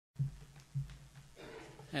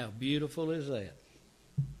How beautiful is that?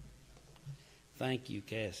 Thank you,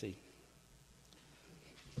 Cassie.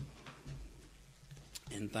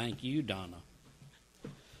 And thank you, Donna.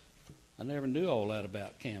 I never knew all that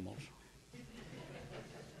about camels.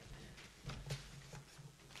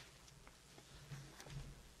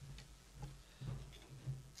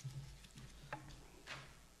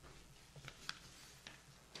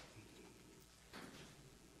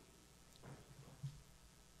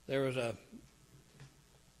 There was a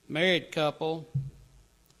married couple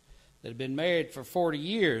that had been married for 40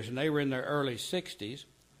 years, and they were in their early 60s.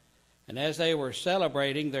 And as they were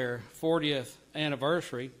celebrating their 40th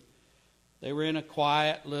anniversary, they were in a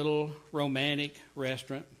quiet little romantic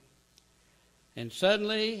restaurant. And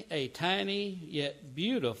suddenly a tiny yet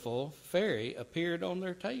beautiful fairy appeared on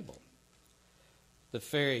their table. The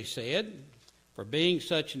fairy said, "For being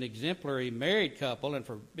such an exemplary married couple and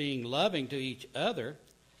for being loving to each other,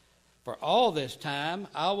 for all this time,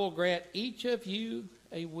 I will grant each of you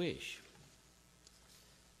a wish."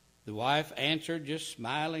 The wife answered, just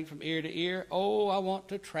smiling from ear to ear, "Oh, I want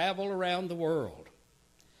to travel around the world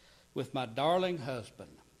with my darling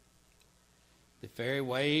husband." The fairy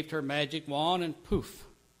waved her magic wand and poof,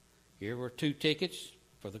 here were 2 tickets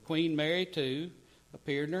for the Queen Mary II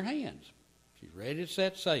appeared in her hands. She's ready to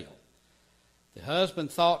set sail. The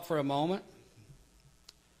husband thought for a moment,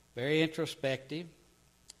 very introspective.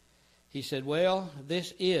 He said, "Well,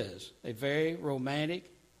 this is a very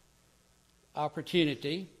romantic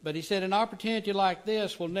opportunity," but he said, "An opportunity like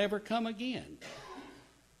this will never come again.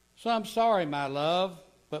 So I'm sorry, my love,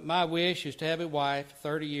 but my wish is to have a wife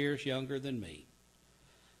 30 years younger than me."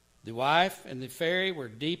 The wife and the fairy were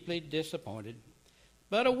deeply disappointed.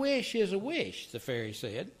 "But a wish is a wish," the fairy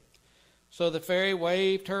said. So the fairy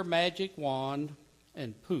waved her magic wand,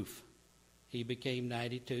 and poof, he became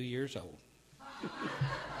 92 years old.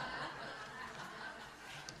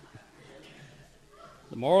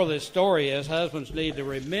 The moral of this story is husbands need to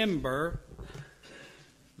remember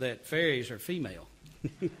that fairies are female.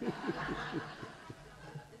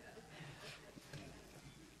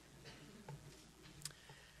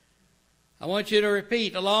 I want you to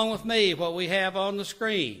repeat along with me what we have on the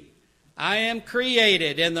screen. I am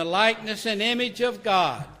created in the likeness and image of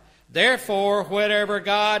God. Therefore, whatever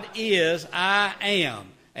God is, I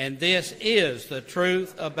am. And this is the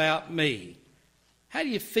truth about me. How do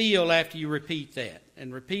you feel after you repeat that?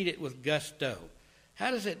 And repeat it with gusto. How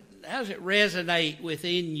does it resonate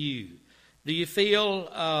within you? Do you feel,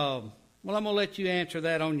 well, I'm going to let you answer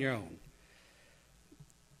that on your own.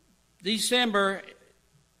 December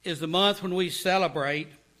is the month when we celebrate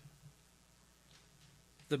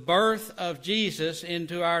the birth of Jesus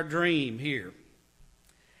into our dream here.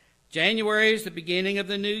 January is the beginning of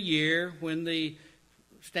the new year when the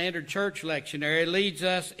Standard Church lectionary leads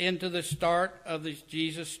us into the start of this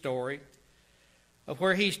Jesus story, of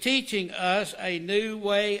where he's teaching us a new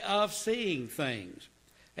way of seeing things,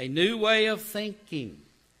 a new way of thinking.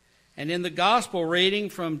 And in the gospel reading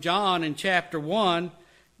from John in chapter 1,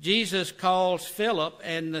 Jesus calls Philip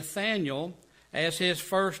and Nathanael as his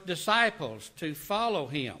first disciples to follow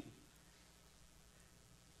him.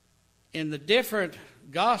 In the different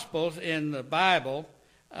gospels in the Bible,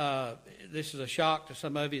 this is a shock to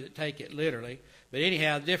some of you that take it literally, but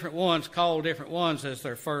anyhow, different ones call different ones as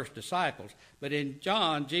their first disciples. But in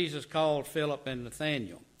John, Jesus called Philip and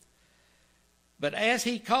Nathanael. But as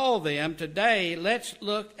he called them, today, let's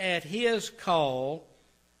look at his call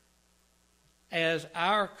as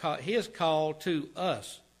his call to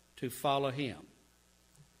us to follow him.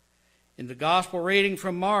 In the gospel reading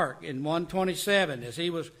from Mark in 1:27, as he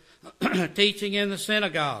was teaching in the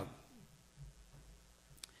synagogue,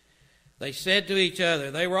 they said to each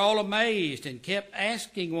other, they were all amazed and kept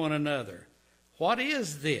asking one another, "What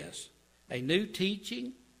is this? A new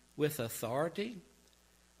teaching with authority?"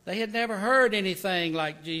 They had never heard anything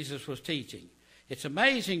like Jesus was teaching. It's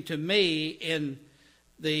amazing to me in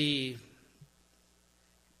the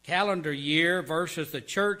calendar year versus the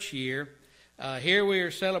church year. Here we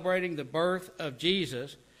are celebrating the birth of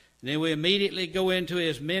Jesus, and then we immediately go into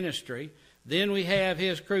his ministry. Then we have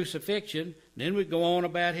his crucifixion. Then we go on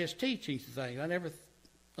about his teachings and things. I never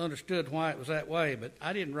understood why it was that way, but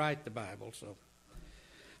I didn't write the Bible, so.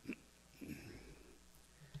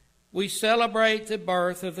 We celebrate the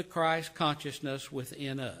birth of the Christ consciousness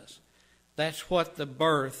within us. That's what the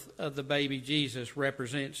birth of the baby Jesus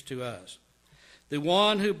represents to us. The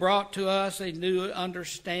one who brought to us a new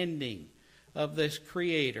understanding of this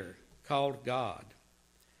Creator called God.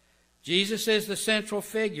 Jesus is the central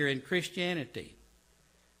figure in Christianity,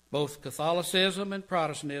 both Catholicism and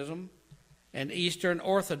Protestantism, and Eastern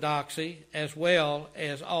Orthodoxy, as well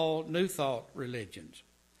as all New Thought religions.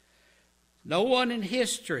 No one in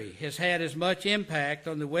history has had as much impact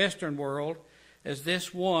on the Western world as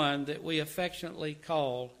this one that we affectionately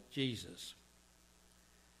call Jesus.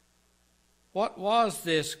 What was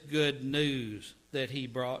this good news that he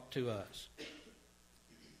brought to us?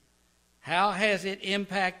 How has it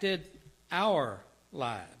impacted our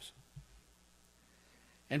lives?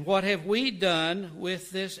 And what have we done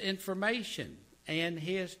with this information and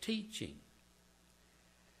his teaching?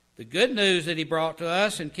 The good news that he brought to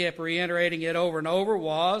us and kept reiterating it over and over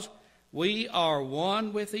was, we are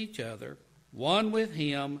one with each other, one with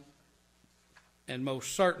him, and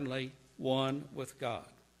most certainly one with God.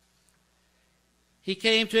 He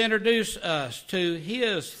came to introduce us to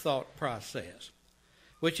his thought process,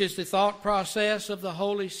 which is the thought process of the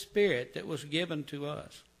Holy Spirit that was given to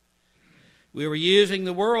us. We were using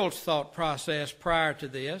the world's thought process prior to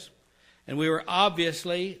this, and we were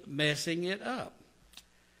obviously messing it up.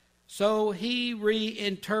 So he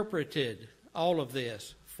reinterpreted all of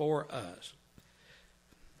this for us.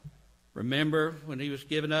 Remember when he was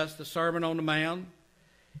giving us the Sermon on the Mount,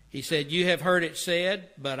 he said, "You have heard it said,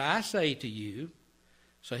 but I say to you."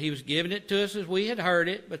 So he was giving it to us as we had heard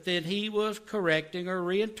it, but then he was correcting or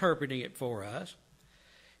reinterpreting it for us.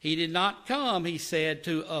 He did not come, he said,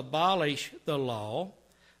 to abolish the law,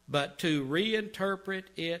 but to reinterpret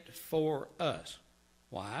it for us.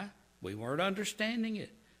 Why? We weren't understanding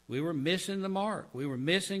it. We were missing the mark. We were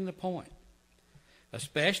missing the point.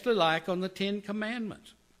 Especially like on the 10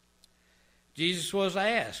 Commandments. Jesus was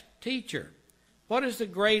asked, "Teacher, what is the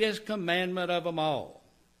greatest commandment of them all?"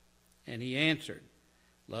 And he answered,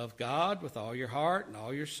 "Love God with all your heart and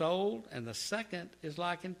all your soul, and the second is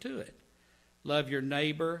likened to it. Love your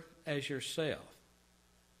neighbor as yourself."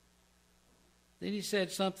 Then he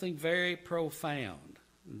said something very profound.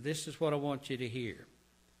 This is what I want you to hear.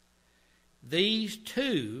 These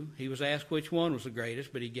two, he was asked which one was the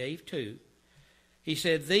greatest, but he gave two. He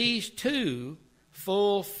said, these two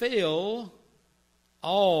fulfill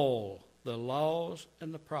all the laws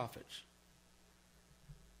and the prophets.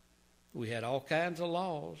 We had all kinds of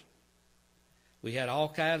laws. We had all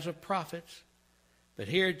kinds of prophets. But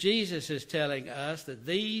here Jesus is telling us that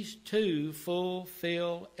these two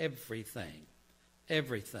fulfill everything.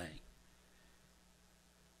 Everything.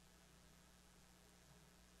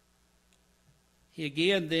 He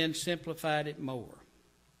again then simplified it more.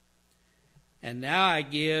 "And now I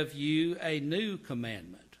give you a new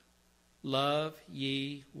commandment. Love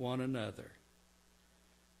ye one another."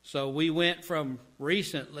 So we went from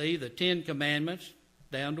recently the 10 Commandments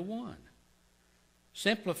down to one.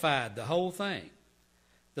 Simplified the whole thing.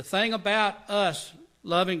 The thing about us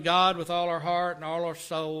loving God with all our heart and all our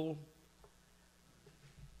soul,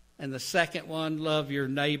 and the second one, love your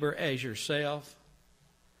neighbor as yourself.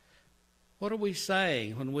 What are we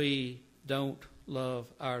saying when we don't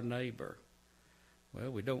love our neighbor? Well,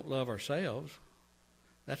 we don't love ourselves.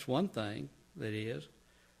 That's one thing that is.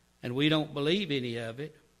 And we don't believe any of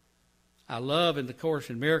it. I love in the Course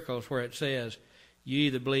in Miracles where it says, you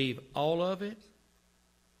either believe all of it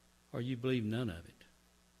or you believe none of it.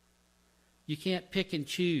 You can't pick and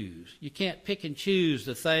choose. You can't pick and choose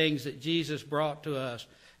the things that Jesus brought to us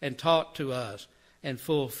and taught to us and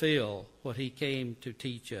fulfill what he came to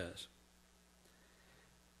teach us.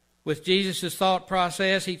 With Jesus' thought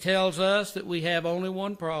process, he tells us that we have only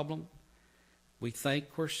one problem. We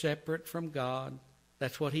think we're separate from God.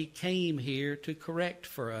 That's what he came here to correct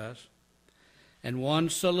for us. And one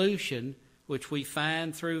solution, which we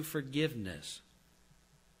find through forgiveness.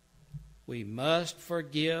 We must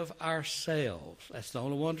forgive ourselves. That's the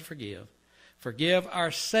only one to forgive. Forgive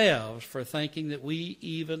ourselves for thinking that we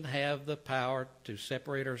even have the power to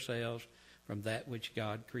separate ourselves from that which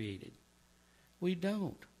God created. We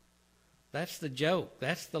don't. That's the joke.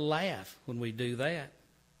 That's the laugh when we do that.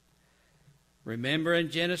 Remember in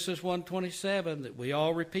Genesis 1:27 that we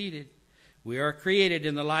all repeated, we are created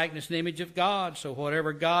in the likeness and image of God, so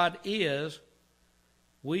whatever God is,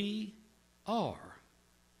 we are.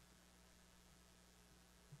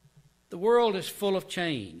 The world is full of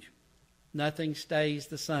change. Nothing stays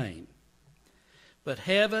the same. But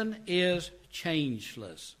heaven is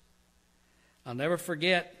changeless. I'll never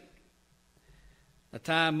forget a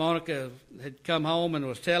time Monica had come home and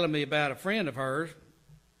was telling me about a friend of hers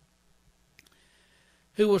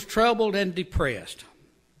who was troubled and depressed.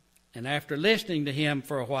 And after listening to him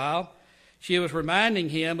for a while, she was reminding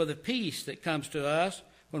him of the peace that comes to us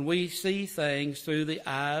when we see things through the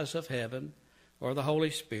eyes of heaven or the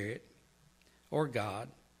Holy Spirit or God,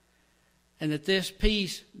 and that this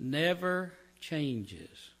peace never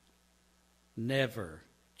changes. Never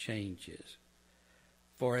changes.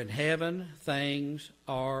 For in heaven things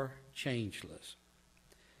are changeless.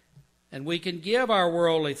 And we can give our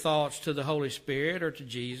worldly thoughts to the Holy Spirit or to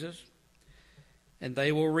Jesus, and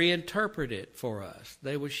they will reinterpret it for us.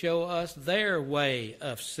 They will show us their way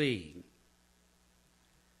of seeing.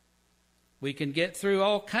 We can get through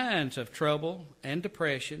all kinds of trouble and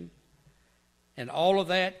depression, and all of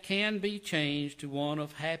that can be changed to one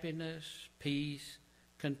of happiness, peace,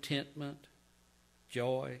 contentment,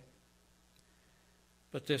 joy.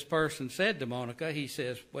 But this person said to Monica, he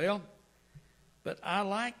says, well, but I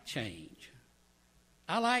like change.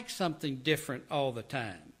 I like something different all the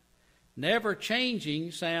time. Never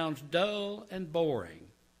changing sounds dull and boring.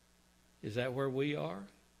 Is that where we are?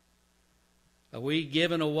 Are we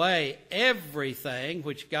giving away everything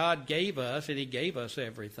which God gave us, and He gave us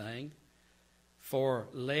everything, for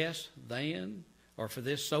less than, or for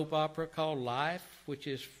this soap opera called life, which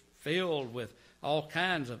is filled with all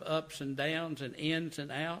kinds of ups and downs and ins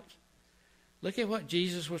and outs? Look at what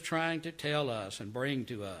Jesus was trying to tell us and bring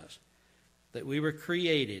to us, that we were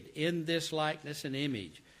created in this likeness and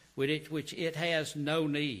image, which it has no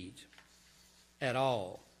needs at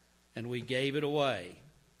all, and we gave it away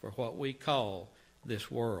for what we call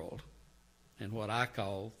this world and what I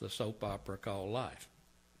call the soap opera called life.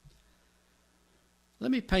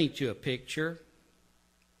 Let me paint you a picture.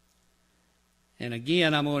 And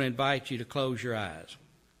again, I'm going to invite you to close your eyes.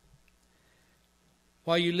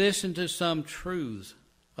 While you listen to some truths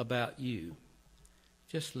about you,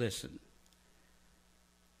 just listen.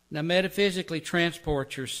 Now, metaphysically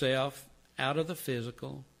transport yourself out of the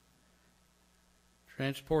physical,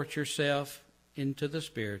 transport yourself into the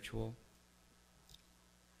spiritual,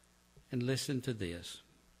 and listen to this.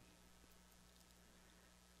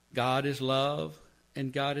 God is love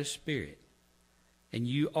and God is spirit, and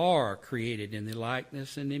you are created in the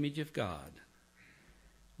likeness and image of God.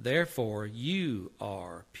 Therefore, you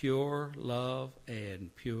are pure love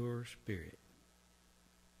and pure spirit.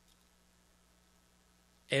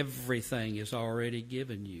 Everything is already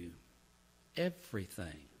given you.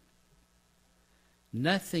 Everything.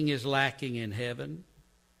 Nothing is lacking in heaven.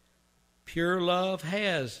 Pure love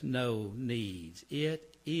has no needs.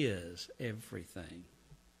 It is everything.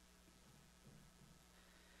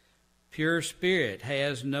 Pure spirit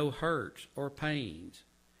has no hurts or pains.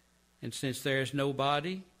 And since there is no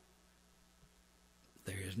body,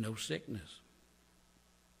 there is no sickness.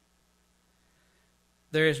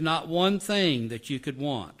 There is not one thing that you could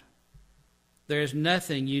want. There is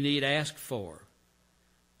nothing you need ask for.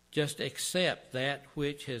 Just accept that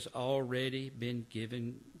which has already been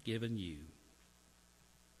given you.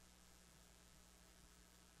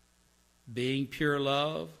 Being pure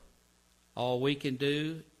love, all we can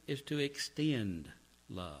do is to extend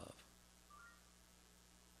love.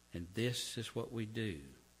 And this is what we do.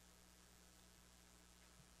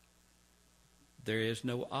 There is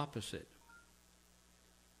no opposite.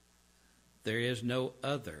 There is no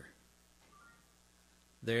other.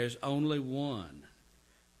 There is only one.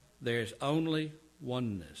 There is only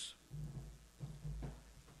oneness.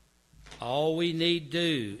 All we need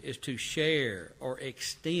do is to share or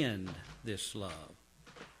extend this love,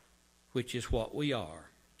 which is what we are,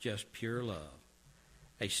 just pure love.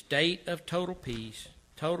 A state of total peace,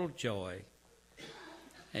 total joy,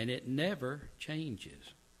 and it never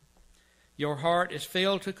changes. Your heart is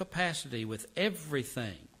filled to capacity with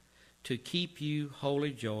everything to keep you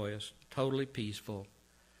wholly joyous, totally peaceful,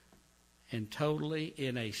 and totally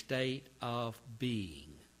in a state of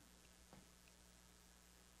being.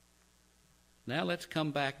 Now let's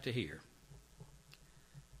come back to here.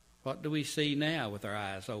 What do we see now with our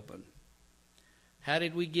eyes open? How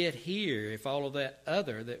did we get here if all of that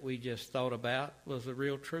other that we just thought about was the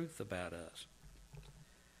real truth about us?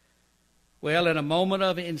 Well, in a moment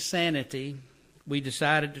of insanity, we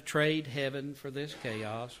decided to trade heaven for this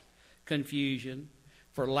chaos, confusion,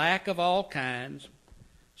 for lack of all kinds.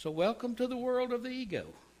 So welcome to the world of the ego.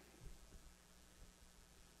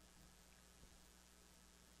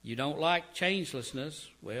 You don't like changelessness?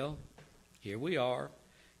 Well, here we are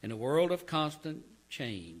in a world of constant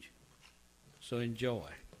change. So enjoy.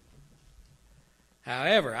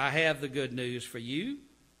 However, I have the good news for you.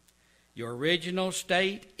 Your original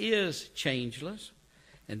state is changeless,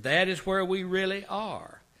 and that is where we really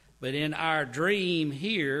are. But in our dream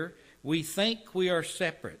here, we think we are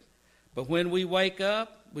separate. But when we wake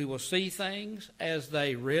up, we will see things as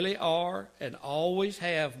they really are and always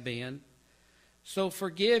have been. So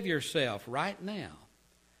forgive yourself right now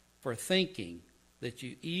for thinking that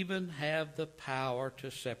you even have the power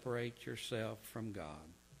to separate yourself from God.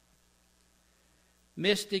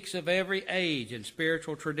 Mystics of every age and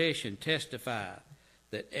spiritual tradition testify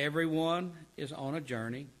that everyone is on a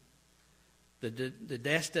journey. The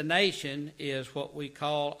destination is what we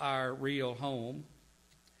call our real home.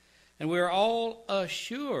 And we're all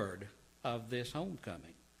assured of this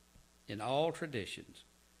homecoming in all traditions.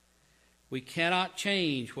 We cannot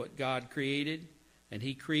change what God created, and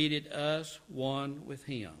He created us one with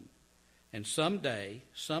Him. And someday,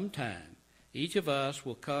 sometime, each of us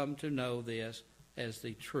will come to know this as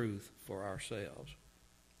the truth for ourselves.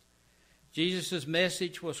 Jesus'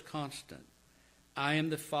 message was constant. I am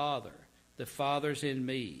the Father. The Father's in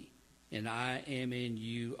me, and I am in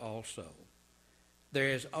you also. There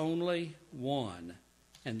is only one,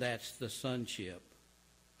 and that's the sonship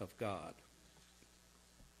of God.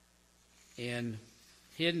 In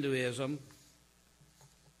Hinduism,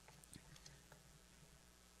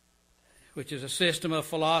 which is a system of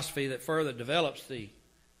philosophy that further develops the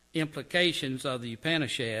implications of the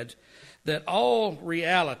Upanishads, that all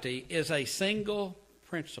reality is a single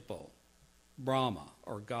principle, Brahma,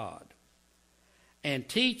 or God, and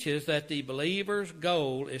teaches that the believer's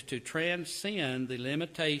goal is to transcend the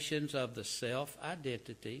limitations of the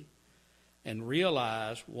self-identity and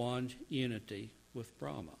realize one's unity with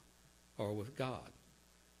Brahma, or with God.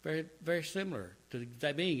 Very, very similar to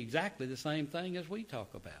being exactly the same thing as we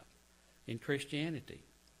talk about in Christianity.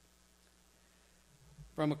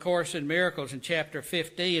 From A Course in Miracles in chapter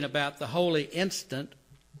 15 about the holy instant,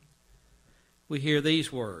 we hear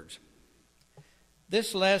these words.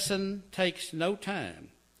 This lesson takes no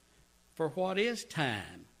time, for what is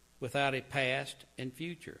time without a past and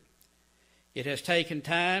future? It has taken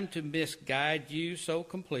time to misguide you so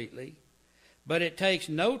completely, but it takes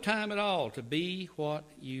no time at all to be what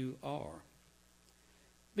you are.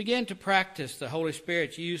 Begin to practice the Holy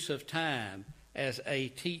Spirit's use of time as a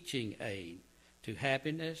teaching aid to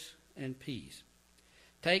happiness and peace.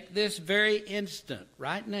 Take this very instant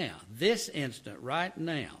right now,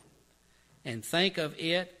 and think of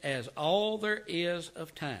it as all there is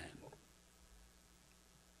of time.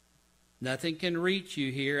 Nothing can reach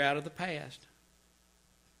you here out of the past.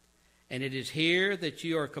 And it is here that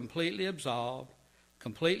you are completely absolved,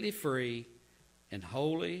 completely free, and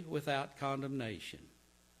wholly without condemnation.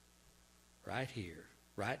 Right here,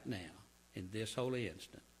 right now, in this holy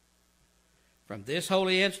instant. From this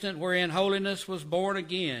holy instant wherein holiness was born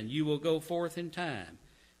again, you will go forth in time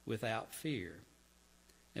without fear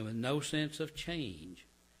and with no sense of change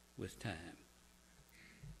with time.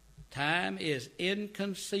 Time is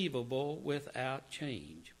inconceivable without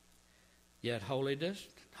change. Yet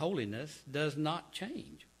holiness does not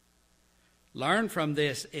change. Learn from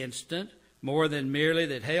this instant more than merely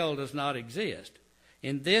that hell does not exist.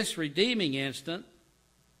 In this redeeming instant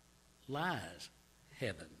lies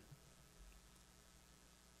heaven.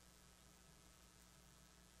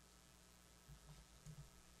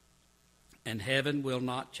 And heaven will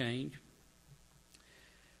not change.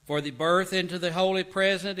 For the birth into the holy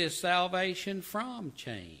present is salvation from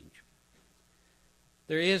change.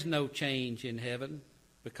 There is no change in heaven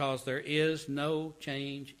because there is no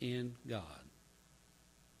change in God.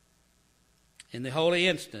 In the holy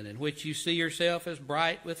instant in which you see yourself as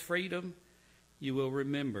bright with freedom, you will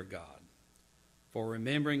remember God. For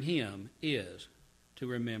remembering Him is to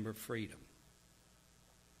remember freedom.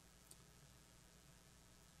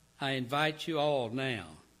 I invite you all now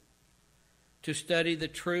to study the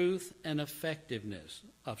truth and effectiveness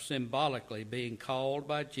of symbolically being called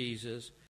by Jesus